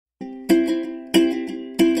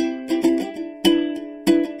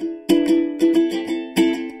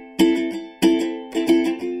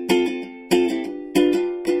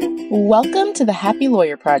Welcome to the Happy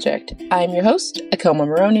Lawyer Project. I'm your host, Akoma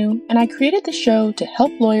Moronu, and I created the show to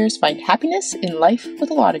help lawyers find happiness in life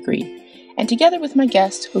with a law degree. And together with my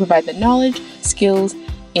guests, we provide the knowledge, skills,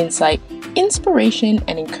 insight, inspiration,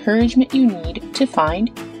 and encouragement you need to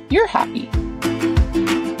find your happy.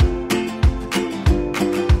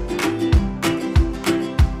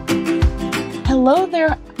 Hello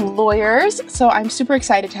there, lawyers. So I'm super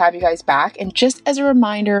excited to have you guys back. And just as a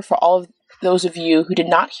reminder for all of those of you who did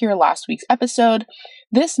not hear last week's episode,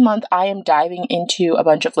 this month I am diving into a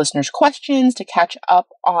bunch of listeners' questions to catch up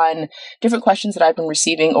on different questions that I've been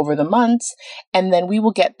receiving over the months, and then we will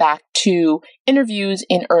get back to interviews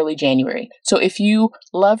in early January. So if you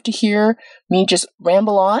love to hear me just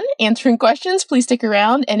ramble on answering questions, please stick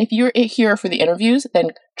around, and if you're here for the interviews,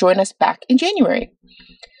 then join us back in January.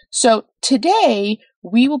 So today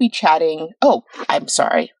we will be chatting. Oh, I'm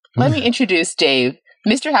sorry. Let me introduce Dave.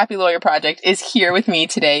 Mr. Happy Lawyer Project is here with me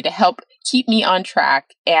today to help keep me on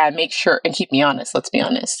track and make sure and keep me honest. Let's be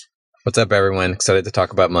honest. What's up, everyone? Excited to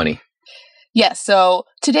talk about money. Yes. So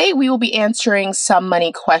today we will be answering some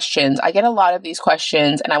money questions. I get a lot of these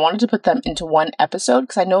questions and I wanted to put them into one episode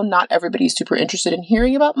because I know not everybody's super interested in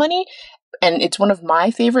hearing about money. And it's one of my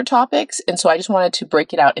favorite topics. And so I just wanted to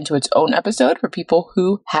break it out into its own episode for people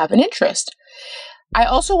who have an interest. I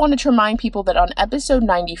also wanted to remind people that on episode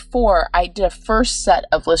 94, I did a first set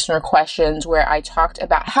of listener questions where I talked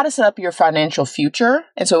about how to set up your financial future.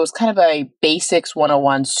 And so it was kind of a basics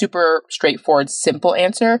 101, super straightforward, simple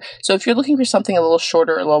answer. So if you're looking for something a little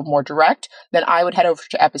shorter, a little more direct, then I would head over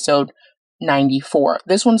to episode 94.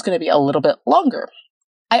 This one's going to be a little bit longer.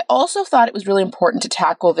 I also thought it was really important to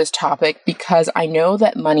tackle this topic because I know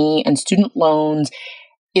that money and student loans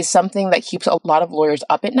is something that keeps a lot of lawyers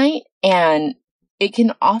up at night, and it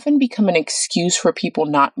can often become an excuse for people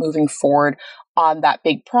not moving forward on that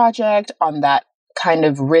big project, on that kind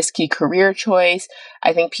of risky career choice.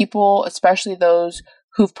 I think people, especially those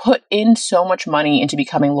who've put in so much money into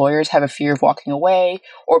becoming lawyers, have a fear of walking away,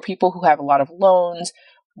 or people who have a lot of loans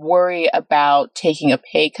worry about taking a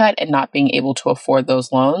pay cut and not being able to afford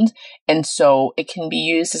those loans. And so it can be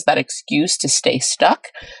used as that excuse to stay stuck.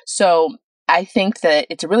 So I think that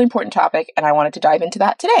it's a really important topic, and I wanted to dive into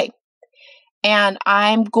that today. And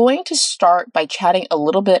I'm going to start by chatting a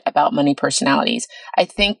little bit about money personalities. I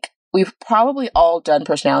think we've probably all done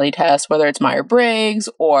personality tests, whether it's Myers-Briggs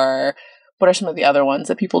or what are some of the other ones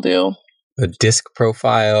that people do? The DISC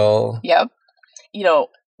profile. Yep. You know,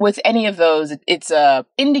 with any of those, it's a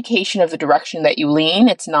indication of the direction that you lean.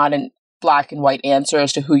 It's not a black and white answer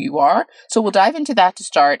as to who you are. So we'll dive into that to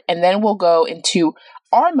start, and then we'll go into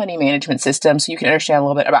our money management system so you can understand a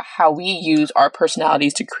little bit about how we use our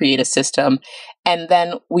personalities to create a system. And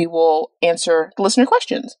then we will answer the listener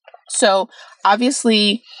questions. So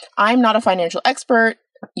obviously, I'm not a financial expert.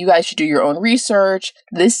 You guys should do your own research.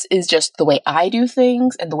 This is just the way I do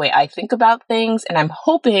things and the way I think about things. And I'm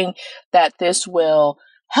hoping that this will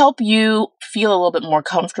help you feel a little bit more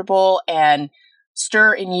comfortable and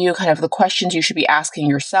stir in you kind of the questions you should be asking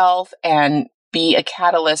yourself and be a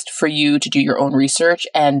catalyst for you to do your own research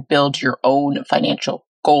and build your own financial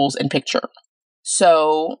goals and picture.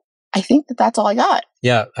 So I think that that's all I got.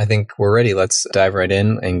 Yeah, I think we're ready. Let's dive right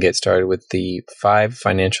in and get started with the 5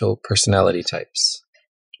 financial personality types.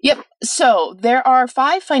 Yep. So there are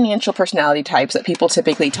 5 financial personality types that people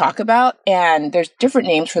typically talk about, and there's different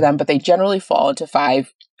names for them, but they generally fall into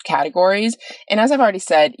 5 categories. And as I've already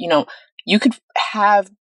said, you could have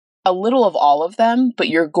a little of all of them, but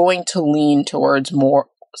you're going to lean towards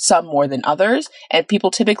some more than others. And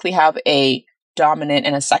people typically have a dominant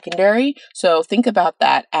and a secondary. So think about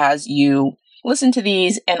that as you listen to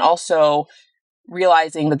these, and also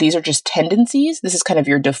realizing that these are just tendencies. This is kind of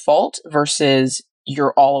your default versus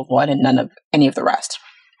you're all of one and none of any of the rest.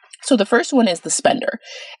 So the first one is the spender.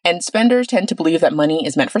 And spenders tend to believe that money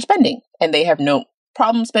is meant for spending, and they have no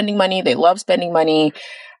problem spending money. They love spending money.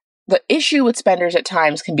 The issue with spenders at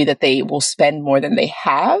times can be that they will spend more than they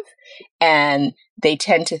have, and they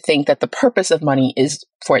tend to think that the purpose of money is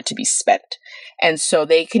for it to be spent. And so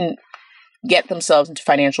they can get themselves into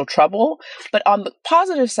financial trouble. But on the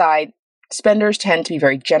positive side, spenders tend to be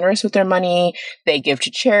very generous with their money. They give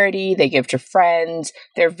to charity. They give to friends.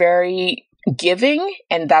 They're very giving,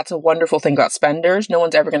 and that's a wonderful thing about spenders. No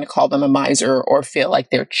one's ever going to call them a miser or feel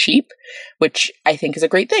like they're cheap, which I think is a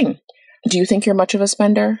great thing. Do you think you're much of a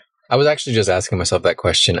spender? I was actually just asking myself that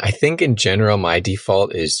question. I think in general, my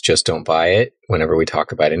default is just don't buy it whenever we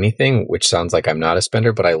talk about anything, which sounds like I'm not a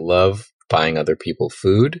spender, but I love buying other people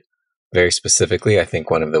food. Very specifically, I think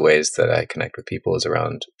one of the ways that I connect with people is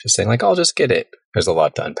around just saying like, I'll just get it. There's a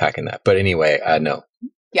lot to unpack in that. But anyway, no.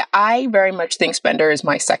 Yeah, I very much think spender is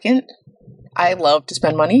my second. I love to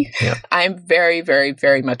spend money. Yeah. I'm very, very,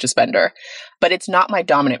 very much a spender, but it's not my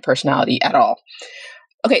dominant personality at all.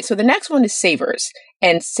 Okay, so the next one is savers.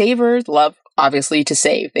 And savers love, obviously, to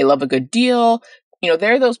save. They love a good deal.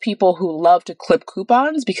 They're those people who love to clip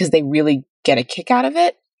coupons because they really get a kick out of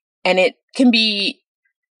it. And it can be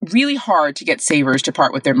really hard to get savers to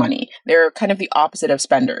part with their money. They're kind of the opposite of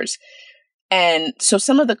spenders. And so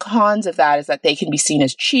some of the cons of that is that they can be seen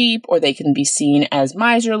as cheap or they can be seen as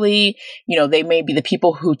miserly. They may be the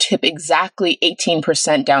people who tip exactly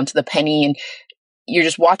 18% down to the penny, and you're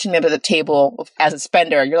just watching them at the table as a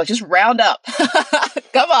spender. You're like, just round up.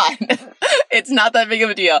 Come on. It's not that big of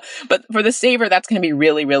a deal. But for the saver, that's going to be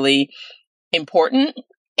really, really important.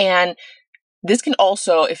 And this can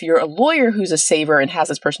also, if you're a lawyer who's a saver and has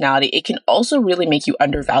this personality, it can also really make you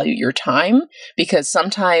undervalue your time, because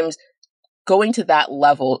sometimes going to that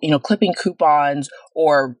level, clipping coupons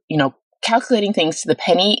or, calculating things to the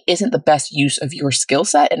penny isn't the best use of your skill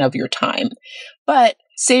set and of your time. But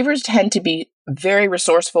savers tend to be very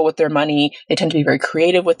resourceful with their money. They tend to be very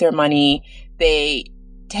creative with their money. They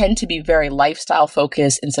tend to be very lifestyle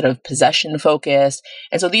focused instead of possession focused.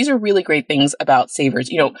 And so these are really great things about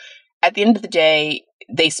savers. At the end of the day,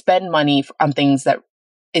 they spend money on things that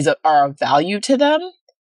are of value to them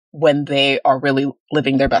when they are really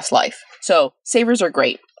living their best life. So savers are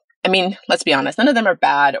great. I mean, let's be honest, none of them are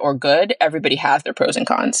bad or good. Everybody has their pros and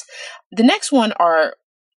cons. The next one are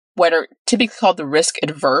what are typically called the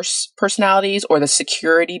risk-adverse personalities or the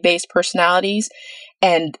security-based personalities.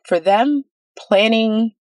 And for them,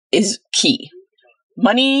 planning is key.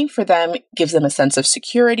 Money for them gives them a sense of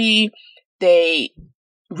security. They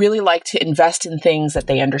really like to invest in things that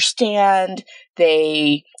they understand.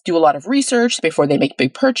 They do a lot of research before they make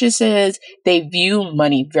big purchases. They view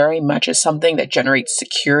money very much as something that generates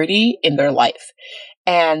security in their life.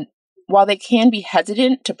 And while they can be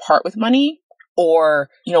hesitant to part with money or,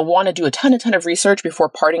 want to do a ton of research before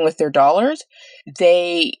parting with their dollars,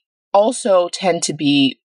 they also tend to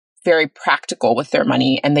be very practical with their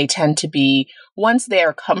money. And they tend to be, once they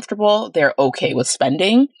are comfortable, they're okay with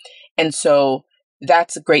spending. And so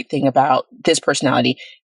that's a great thing about this personality.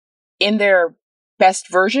 In their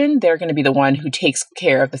best version, they're going to be the one who takes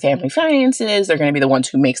care of the family finances. They're going to be the ones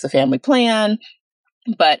who makes the family plan.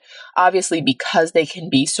 But obviously, because they can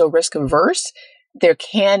be so risk averse, there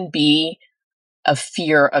can be a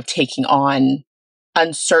fear of taking on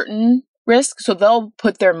uncertain risk. So they'll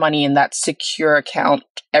put their money in that secure account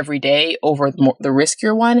every day over the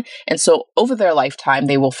riskier one. And so over their lifetime,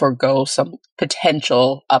 they will forego some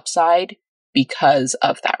potential upside because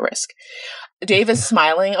of that risk. Dave is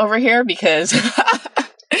smiling over here because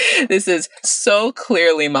this is so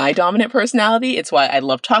clearly my dominant personality. It's why I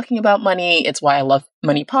love talking about money. It's why I love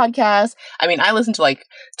money podcasts. I mean, I listen to like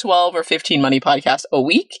 12 or 15 money podcasts a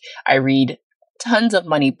week. I read tons of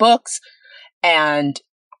money books, and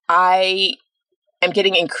I am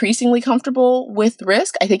getting increasingly comfortable with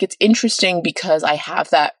risk. I think it's interesting because I have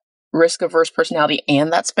that risk-averse personality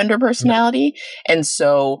and that spender personality. And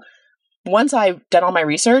so once I've done all my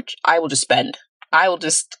research, I will just spend. I will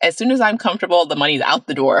just, as soon as I'm comfortable, the money's out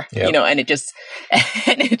the door, and it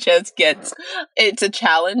just gets, it's a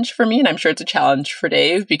challenge for me. And I'm sure it's a challenge for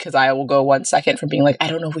Dave, because I will go 1 second from being like, I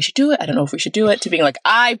don't know if we should do it. I don't know if we should do it, to being like,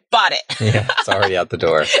 I bought it. Yeah, it's already out the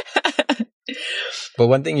door. But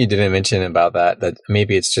one thing you didn't mention about that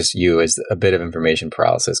maybe it's just you, is a bit of information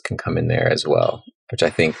paralysis can come in there as well, which I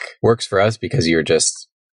think works for us because you're just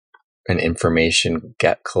an information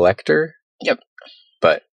collector. Yep.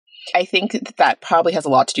 But I think that probably has a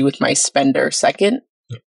lot to do with my spender second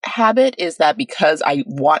habit, is that because I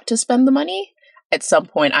want to spend the money, at some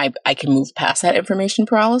point I can move past that information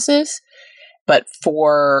paralysis. But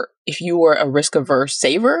if you were a risk-averse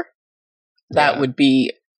saver, that would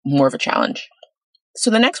be more of a challenge. So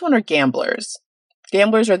the next one are gamblers.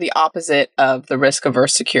 Gamblers are the opposite of the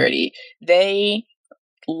risk-averse security. They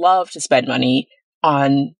love to spend money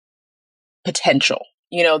on potential.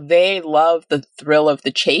 They love the thrill of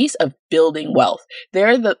the chase of building wealth.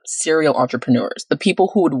 They're the serial entrepreneurs, the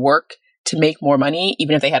people who would work to make more money,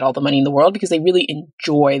 even if they had all the money in the world, because they really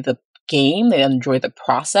enjoy the game. They enjoy the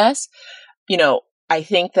process. I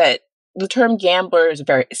think that the term gambler is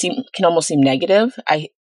can almost seem negative.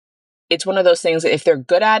 It's one of those things that if they're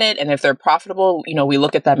good at it and if they're profitable, we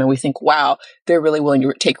look at them and we think, wow, they're really willing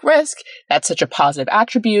to take risk. That's such a positive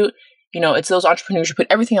attribute. It's those entrepreneurs who put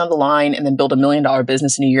everything on the line and then build $1 million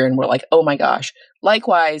business in a year. And we're like, oh my gosh.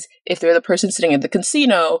 Likewise, if they're the person sitting at the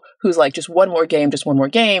casino who's like, just one more game,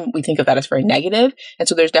 we think of that as very negative. And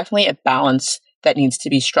so there's definitely a balance that needs to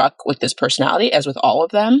be struck with this personality, as with all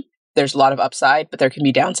of them. There's a lot of upside, but there can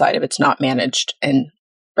be downside if it's not managed and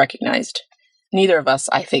recognized. neither of us,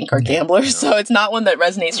 I think, are gamblers. So it's not one that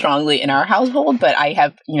resonates strongly in our household, but I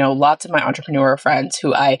have, lots of my entrepreneur friends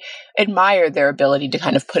who I admire their ability to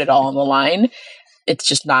kind of put it all on the line. It's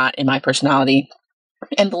just not in my personality.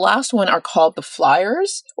 And the last one are called the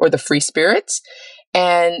flyers or the free spirits.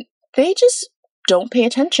 And they just don't pay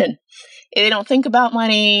attention. They don't think about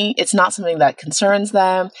money. It's not something that concerns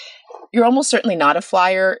them. You're almost certainly not a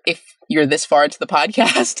flyer if you're this far into the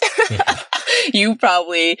podcast. Yeah. You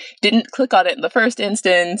probably didn't click on it in the first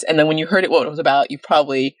instance. And then when you heard what it was about, you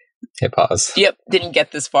probably hit pause. Yep. Didn't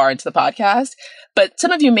get this far into the podcast. But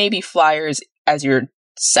some of you may be flyers as your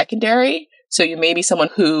secondary. So you may be someone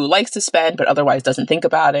who likes to spend, but otherwise doesn't think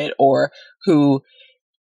about it, or who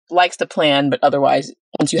likes to plan, but otherwise,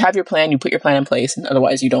 once you have your plan, you put your plan in place, and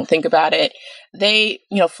otherwise you don't think about it.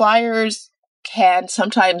 Flyers can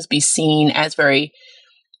sometimes be seen as very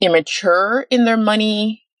immature in their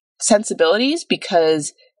money sensibilities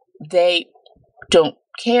because they don't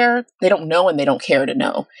care, they don't know, and they don't care to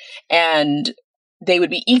know. And they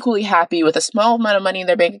would be equally happy with a small amount of money in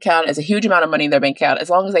their bank account as a huge amount of money in their bank account.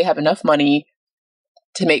 As long as they have enough money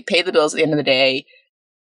to pay the bills at the end of the day,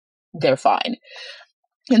 they're fine.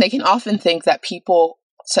 And they can often think that people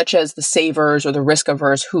such as the savers or the risk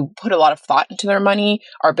averse who put a lot of thought into their money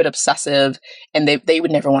are a bit obsessive, and they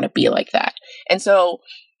would never want to be like that. And so,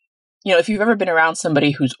 if you've ever been around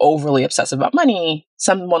somebody who's overly obsessive about money,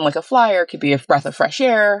 someone like a flyer could be a breath of fresh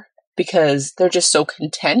air because they're just so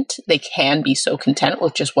content. They can be so content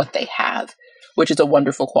with just what they have, which is a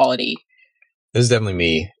wonderful quality. This is definitely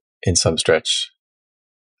me in some stretch.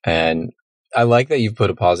 And I like that you've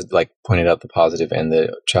put pointed out the positive and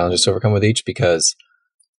the challenges to overcome with each, because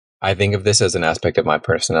I think of this as an aspect of my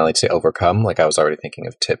personality to overcome. Like, I was already thinking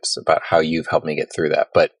of tips about how you've helped me get through that,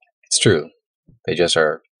 but it's true. They just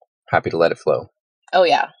are happy to let it flow. Oh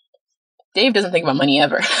yeah. Dave doesn't think about money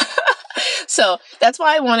ever. So that's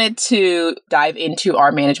why I wanted to dive into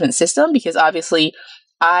our management system, because obviously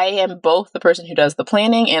I am both the person who does the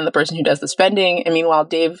planning and the person who does the spending. And meanwhile,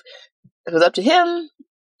 Dave, if it was up to him,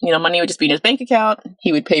 money would just be in his bank account.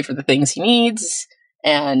 He would pay for the things he needs.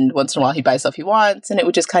 And once in a while, he'd buy stuff he wants. And it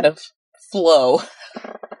would just kind of flow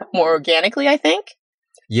more organically, I think.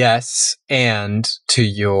 Yes. And to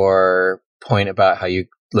your point about how you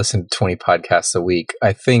listen to 20 podcasts a week,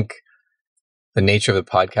 I think the nature of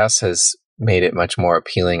the podcast has made it much more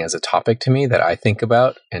appealing as a topic to me that I think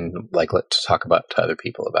about and like to talk about to other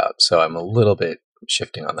people about. So I'm a little bit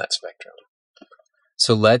shifting on that spectrum.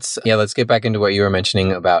 So let's get back into what you were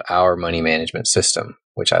mentioning about our money management system,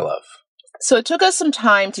 which I love. So it took us some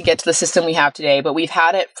time to get to the system we have today, but we've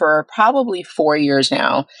had it for probably 4 years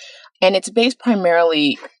now. And it's based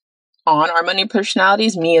primarily on our money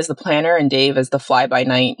personalities, me as the planner and Dave as the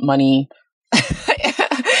fly-by-night money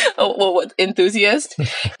enthusiast.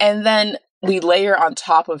 And then we layer on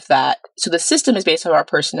top of that. So the system is based on our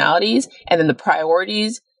personalities, and then the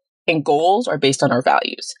priorities and goals are based on our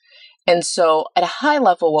values. And so at a high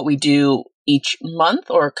level, what we do each month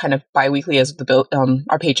or kind of biweekly as the bill,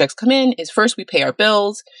 our paychecks come in is first we pay our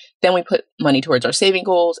bills, then we put money towards our saving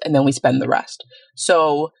goals, and then we spend the rest.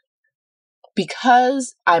 So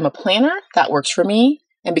because I'm a planner, that works for me.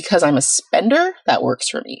 And because I'm a spender, that works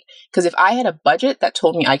for me. Because if I had a budget that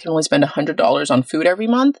told me I can only spend $100 on food every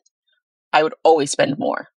month, I would always spend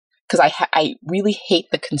more. Because I really hate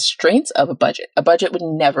the constraints of a budget. A budget would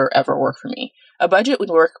never, ever work for me. A budget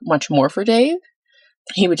would work much more for Dave.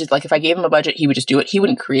 He would just, if I gave him a budget, he would just do it. He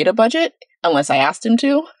wouldn't create a budget unless I asked him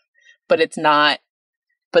to. But it's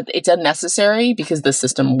unnecessary because the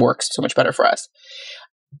system works so much better for us.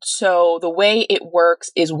 So the way it works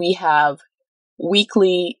is we have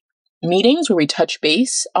weekly meetings where we touch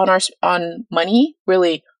base on money.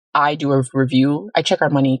 Really, I do a review. I check our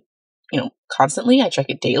money, constantly. I check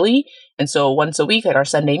it daily. And so once a week at our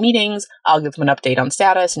Sunday meetings, I'll give them an update on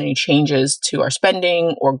status and any changes to our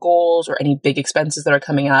spending or goals or any big expenses that are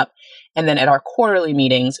coming up. And then at our quarterly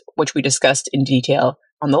meetings, which we discussed in detail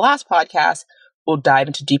on the last podcast, we'll dive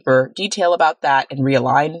into deeper detail about that and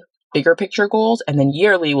realign bigger picture goals. And then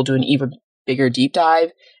yearly, we'll do an even bigger deep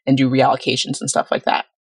dive and do reallocations and stuff like that.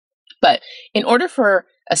 But in order for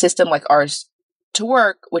a system like ours to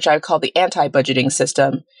work, which I call the anti-budgeting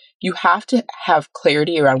system, you have to have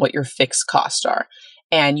clarity around what your fixed costs are.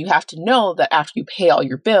 And you have to know that after you pay all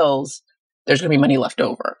your bills, there's going to be money left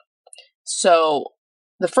over. So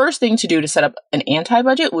the first thing to do to set up an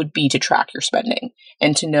anti-budget would be to track your spending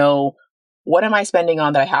and to know, what am I spending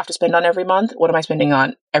on that I have to spend on every month? What am I spending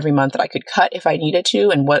on every month that I could cut if I needed to?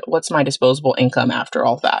 And what's my disposable income after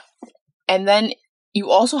all that? And then you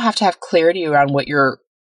also have to have clarity around what your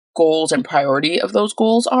goals and priority of those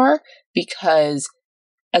goals are, because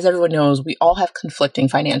as everyone knows, we all have conflicting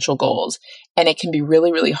financial goals, and it can be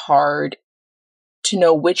really, really hard to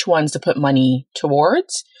know which ones to put money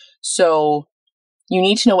towards. So you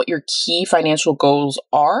need to know what your key financial goals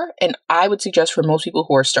are. And I would suggest for most people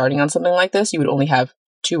who are starting on something like this, you would only have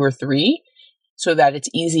 2 or 3 so that it's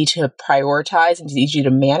easy to prioritize and it's easy to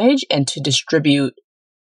manage and to distribute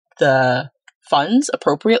the funds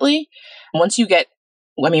appropriately. Once you get,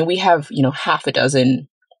 we have, half a dozen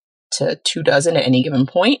to 2 dozen at any given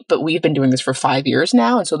point, but we've been doing this for 5 years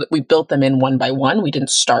now. And so that we built them in one by one. We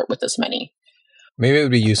didn't start with this many. Maybe it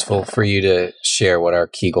would be useful for you to share what our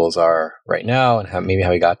key goals are right now and how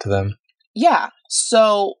we got to them. Yeah.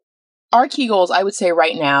 So our key goals, I would say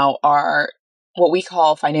right now, are what we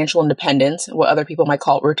call financial independence, what other people might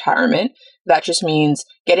call retirement. That just means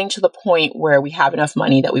getting to the point where we have enough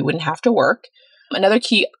money that we wouldn't have to work. Another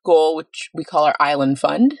key goal, which we call our island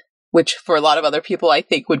fund, which for a lot of other people, I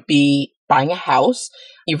think would be buying a house.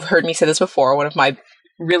 You've heard me say this before. One of my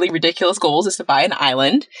really ridiculous goals is to buy an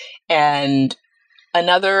island. And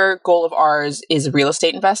another goal of ours is real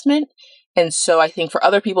estate investment. And so I think for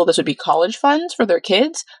other people, this would be college funds for their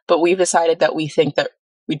kids. But we've decided that we think that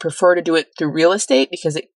we'd prefer to do it through real estate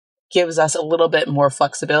because it gives us a little bit more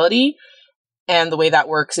flexibility. And the way that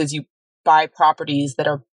works is you buy properties that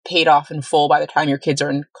are paid off in full by the time your kids are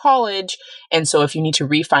in college. And so if you need to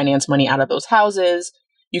refinance money out of those houses,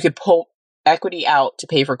 you could pull equity out to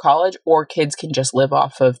pay for college, or kids can just live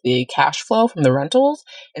off of the cash flow from the rentals.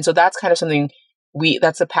 And so that's kind of something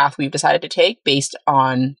that's a path we've decided to take based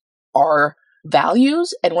on our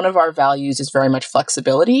values. And one of our values is very much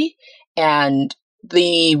flexibility. And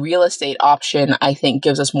the real estate option, I think,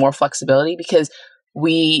 gives us more flexibility because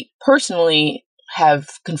we personally have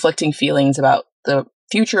conflicting feelings about the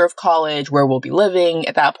future of college, where we'll be living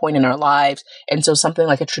at that point in our lives. And so something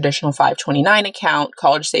like a traditional 529 account,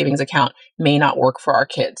 college savings account, may not work for our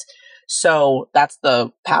kids. So that's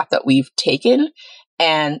the path that we've taken.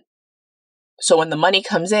 And so when the money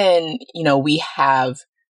comes in, we have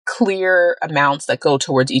clear amounts that go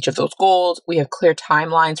towards each of those goals. We have clear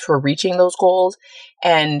timelines for reaching those goals.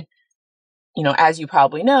 And, as you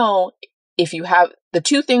probably know, if you have the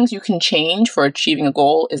 2 things you can change for achieving a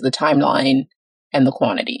goal is the timeline and the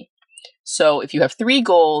quantity. So if you have 3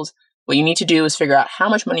 goals, what you need to do is figure out how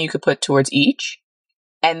much money you could put towards each.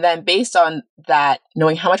 And then based on that,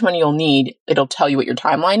 knowing how much money you'll need, it'll tell you what your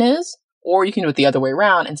timeline is. Or you can do it the other way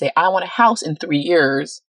around and say, I want a house in 3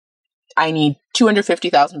 years. I need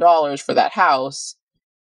 $250,000 for that house.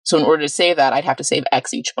 So in order to save that, I'd have to save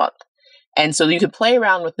X each month. And so you could play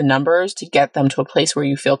around with the numbers to get them to a place where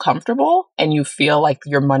you feel comfortable and you feel like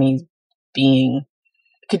your money's being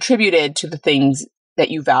contributed to the things that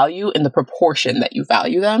you value in the proportion that you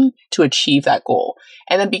value them to achieve that goal.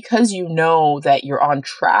 And then because you know that you're on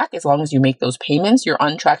track, as long as you make those payments, you're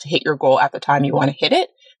on track to hit your goal at the time you want to hit it,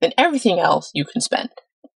 then everything else you can spend.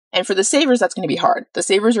 And for the savers, that's going to be hard. The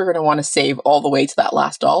savers are going to want to save all the way to that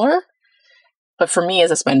last dollar. But for me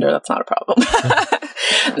as a spender, that's not a problem.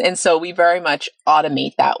 And so we very much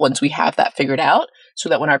automate that once we have that figured out, so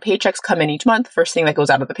that when our paychecks come in each month, first thing that goes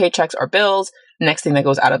out of the paychecks are bills. Next thing that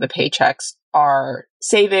goes out of the paychecks are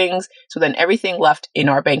savings. So then everything left in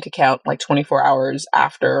our bank account, like 24 hours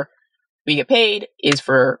after we get paid, is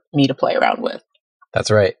for me to play around with.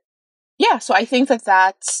 That's right. Yeah. So I think that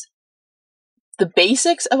that's the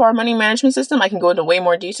basics of our money management system. I can go into way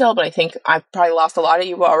more detail, but I think I've probably lost a lot of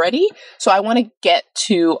you already. So I want to get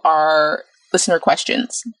to our listener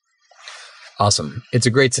questions. Awesome. It's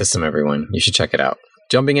a great system, everyone. You should check it out.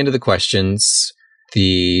 Jumping into the questions,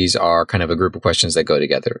 these are kind of a group of questions that go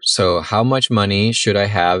together. So how much money should I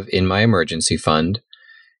have in my emergency fund?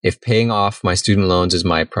 If paying off my student loans is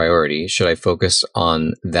my priority, should I focus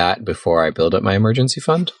on that before I build up my emergency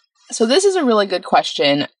fund? So this is a really good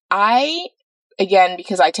question. Again,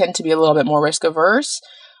 because I tend to be a little bit more risk averse,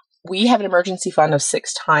 we have an emergency fund of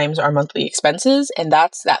 6 times our monthly expenses, and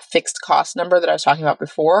that's that fixed cost number that I was talking about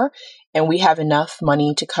before. And we have enough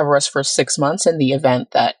money to cover us for 6 months in the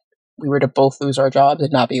event that we were to both lose our jobs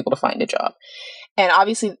and not be able to find a job. And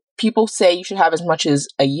obviously, people say you should have as much as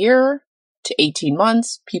a year to 18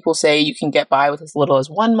 months. People say you can get by with as little as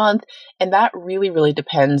 1 month. And that really, really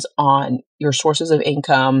depends on your sources of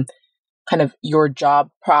income, kind of your job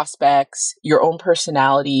prospects, your own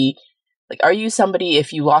personality. Like, are you somebody,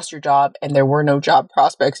 if you lost your job and there were no job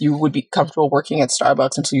prospects, you would be comfortable working at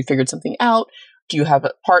Starbucks until you figured something out? Do you have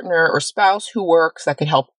a partner or spouse who works that could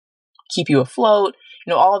help keep you afloat?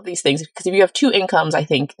 All of these things. Because if you have 2 incomes, I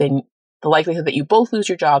think then the likelihood that you both lose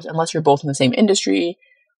your jobs, unless you're both in the same industry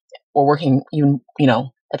or working even,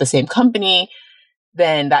 at the same company,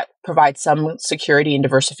 then that provides some security and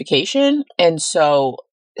diversification. And so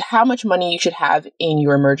how much money you should have in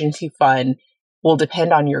your emergency fund will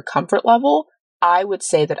depend on your comfort level. I would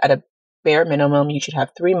say that at a bare minimum, you should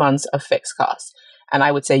have 3 months of fixed costs. And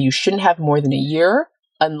I would say you shouldn't have more than a year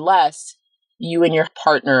unless you and your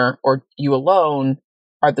partner or you alone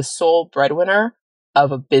are the sole breadwinner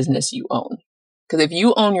of a business you own. Because if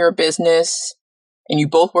you own your business and you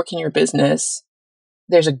both work in your business,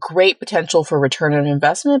 there's a great potential for return on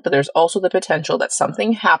investment, but there's also the potential that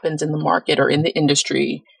something happens in the market or in the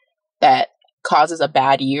industry that causes a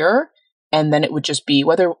bad year. And then it would just be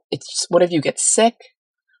whether it's one of you gets sick,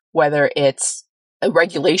 whether it's a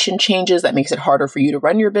regulation changes that makes it harder for you to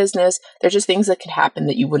run your business. There's just things that can happen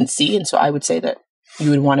that you wouldn't see. And so I would say that you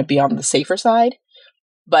would want to be on the safer side.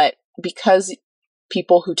 But because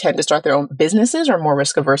people who tend to start their own businesses are more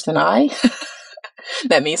risk averse than I,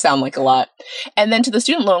 that may sound like a lot. And then to the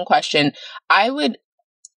student loan question, I would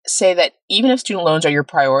say that even if student loans are your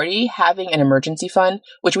priority, having an emergency fund,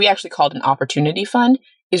 which we actually called an opportunity fund,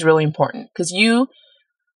 is really important because you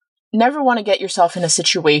never want to get yourself in a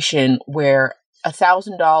situation where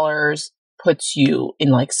 $1,000 puts you in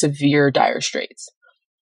like severe dire straits.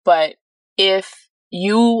 But if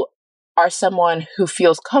you are someone who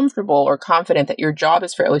feels comfortable or confident that your job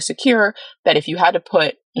is fairly secure, that if you had to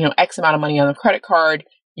put, X amount of money on the credit card,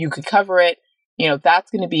 you could cover it, that's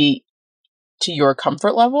going to be to your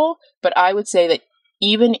comfort level. But I would say that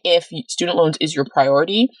even if student loans is your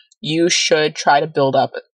priority, you should try to build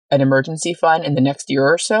up an emergency fund in the next year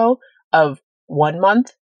or so of 1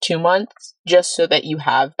 month, 2 months, just so that you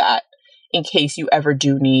have that in case you ever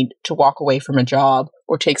do need to walk away from a job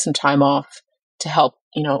or take some time off to help,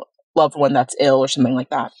 loved one that's ill or something like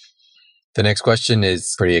that. The next question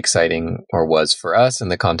is pretty exciting, or was for us in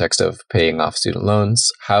the context of paying off student loans.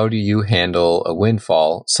 How do you handle a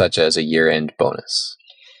windfall such as a year-end bonus?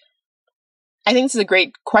 I think this is a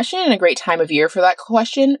great question and a great time of year for that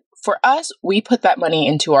question. For us, we put that money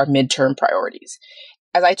into our midterm priorities.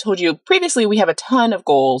 As I told you previously, we have a ton of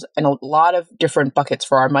goals and a lot of different buckets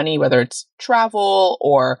for our money, whether it's travel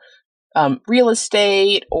or real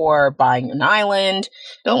estate or buying an island.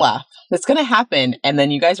 Don't laugh. It's going to happen. And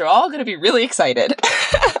then you guys are all going to be really excited.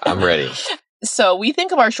 I'm ready. So we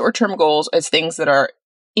think of our short-term goals as things that are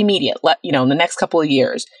immediate, in the next couple of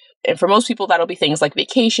years. And for most people, that'll be things like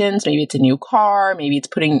vacations. Maybe it's a new car. Maybe it's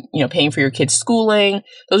paying for your kids' schooling.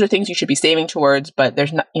 Those are things you should be saving towards, but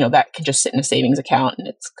there's not, that can just sit in a savings account and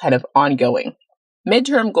it's kind of ongoing.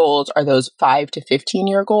 Midterm goals are those 5 to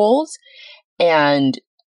 15-year goals. And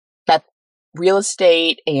that real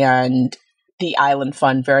estate and the island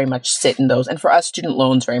fund very much sit in those. And for us, student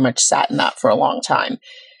loans very much sat in that for a long time.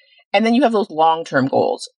 And then you have those long-term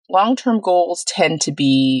goals. Long-term goals tend to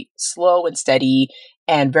be slow and steady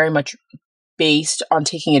and very much based on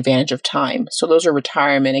taking advantage of time. So those are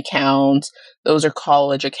retirement accounts. Those are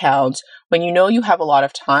college accounts. When you know you have a lot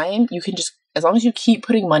of time, you can just, as long as you keep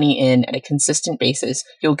putting money in at a consistent basis,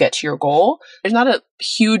 you'll get to your goal. There's not a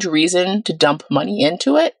huge reason to dump money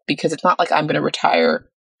into it because it's not like I'm going to retire,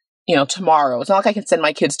 tomorrow. It's not like I can send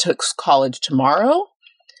my kids to college tomorrow.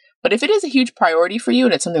 But if it is a huge priority for you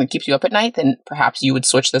and it's something that keeps you up at night, then perhaps you would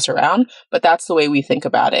switch this around. But that's the way we think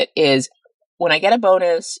about it is when I get a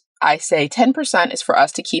bonus, I say 10% is for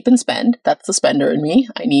us to keep and spend. That's the spender in me.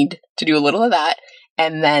 I need to do a little of that.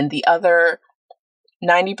 And then the other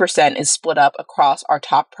 90% is split up across our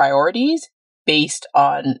top priorities based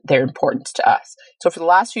on their importance to us. So for the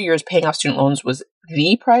last few years, paying off student loans was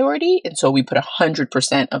the priority. And so we put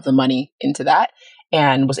 100% of the money into that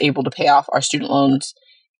and was able to pay off our student loans,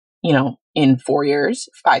 in 4 years,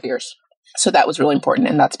 5 years. So that was really important.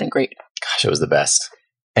 And that's been great. Gosh, it was the best.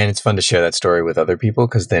 And it's fun to share that story with other people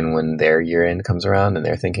because then when their year end comes around and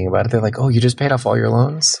they're thinking about it, they're like, oh, you just paid off all your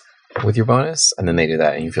loans with your bonus? And then they do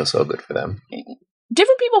that and you feel so good for them.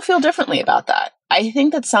 Different people feel differently about that. I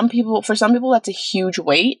think that for some people, that's a huge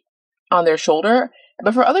weight on their shoulder.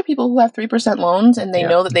 But for other people who have 3% loans and they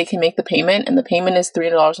know that they can make the payment and the payment is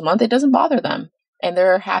 $300 a month, it doesn't bother them. And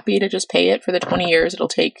they're happy to just pay it for the 20 years it'll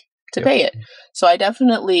take to pay it. So I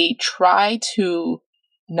definitely try to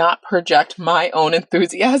not project my own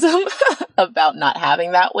enthusiasm about not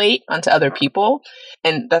having that weight onto other people.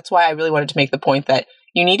 And that's why I really wanted to make the point that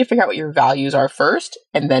you need to figure out what your values are first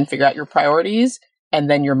and then figure out your priorities and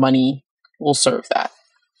then your money will serve that.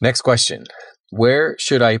 Next question. Where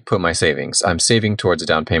should I put my savings? I'm saving towards a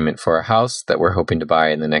down payment for a house that we're hoping to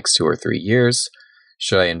buy in the next 2 or 3 years.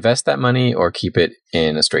 Should I invest that money or keep it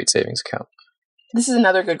in a straight savings account? This is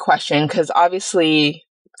another good question because obviously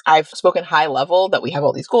I've spoken high level that we have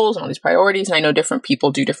all these goals and all these priorities, and I know different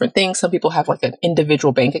people do different things. Some people have like an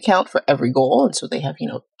individual bank account for every goal, and so they have,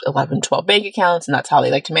 11, 12 bank accounts, and that's how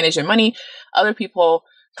they like to manage their money. Other people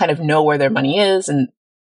kind of know where their money is and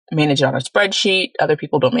manage it on a spreadsheet. Other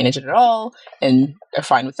people don't manage it at all and are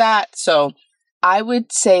fine with that. So I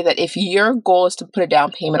would say that if your goal is to put a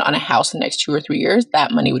down payment on a house in the next 2 or 3 years,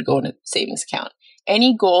 that money would go in a savings account.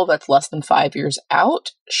 Any goal that's less than 5 years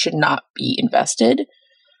out should not be invested.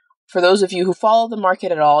 For those of you who follow the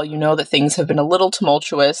market at all, you know that things have been a little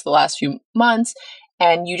tumultuous the last few months,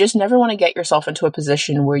 and you just never want to get yourself into a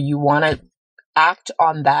position where you want to act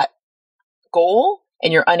on that goal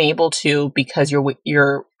and you're unable to because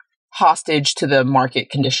you're hostage to the market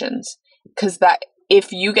conditions. Because that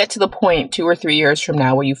if you get to the point 2 or 3 years from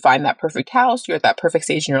now where you find that perfect house, you're at that perfect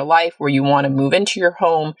stage in your life where you want to move into your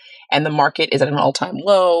home and the market is at an all-time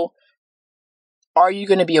low, are you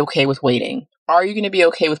going to be okay with waiting? Are you going to be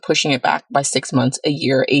okay with pushing it back by 6 months, a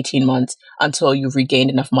year, 18 months until you've regained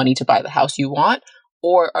enough money to buy the house you want?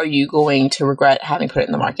 Or are you going to regret having put it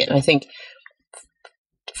in the market? And I think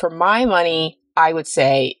for my money, I would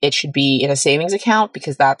say it should be in a savings account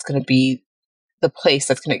because that's going to be the place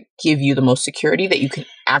that's going to give you the most security that you can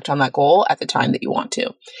act on that goal at the time that you want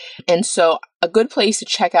to. And so a good place to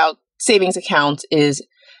check out savings accounts is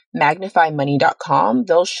magnifymoney.com.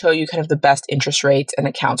 They'll show you kind of the best interest rates and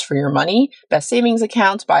accounts for your money, best savings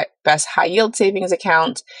accounts, best high yield savings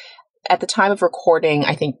accounts. At the time of recording,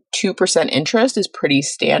 I think 2% interest is pretty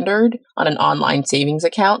standard on an online savings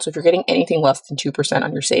account. So if you're getting anything less than 2%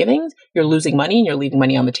 on your savings, you're losing money and you're leaving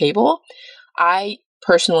money on the table. I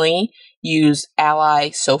personally use Ally,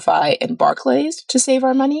 SoFi, and Barclays to save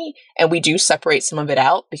our money. And we do separate some of it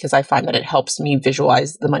out because I find that it helps me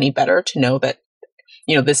visualize the money better to know that,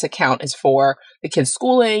 this account is for the kids'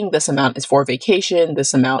 schooling, this amount is for vacation,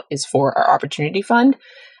 this amount is for our opportunity fund.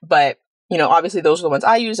 But, obviously those are the ones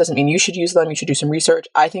I use. Doesn't mean you should use them. You should do some research.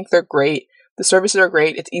 I think they're great. The services are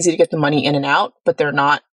great. It's easy to get the money in and out, but they're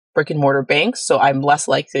not brick and mortar banks. So I'm less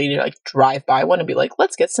likely to drive by one and be like,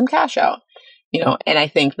 let's get some cash out, and I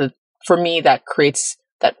think that for me, that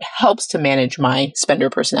helps to manage my spender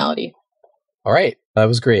personality. All right. That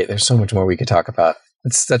was great. There's so much more we could talk about.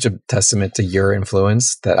 It's such a testament to your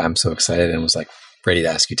influence that I'm so excited and was ready to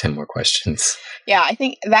ask you 10 more questions. Yeah, I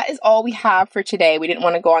think that is all we have for today. We didn't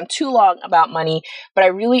want to go on too long about money, but I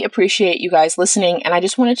really appreciate you guys listening. And I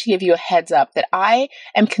just wanted to give you a heads up that I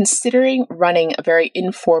am considering running a very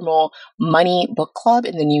informal money book club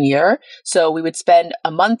in the new year. So we would spend a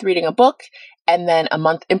month reading a book and then a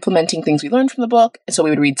month implementing things we learned from the book. And so we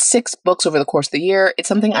would read 6 books over the course of the year. It's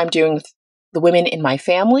something I'm doing with the women in my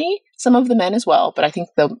family, some of the men as well, but I think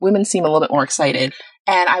the women seem a little bit more excited.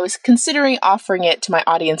 And I was considering offering it to my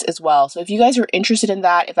audience as well. So if you guys are interested in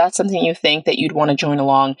that, if that's something you think that you'd want to join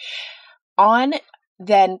along on,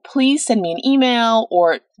 then please send me an email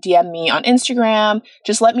or DM me on Instagram.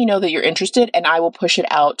 Just let me know that you're interested and I will push it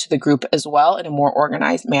out to the group as well in a more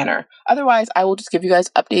organized manner. Otherwise, I will just give you guys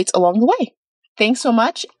updates along the way. Thanks so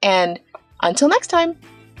much, and until next time.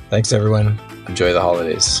 Thanks, everyone. Enjoy the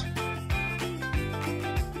holidays.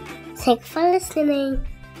 Thanks for listening.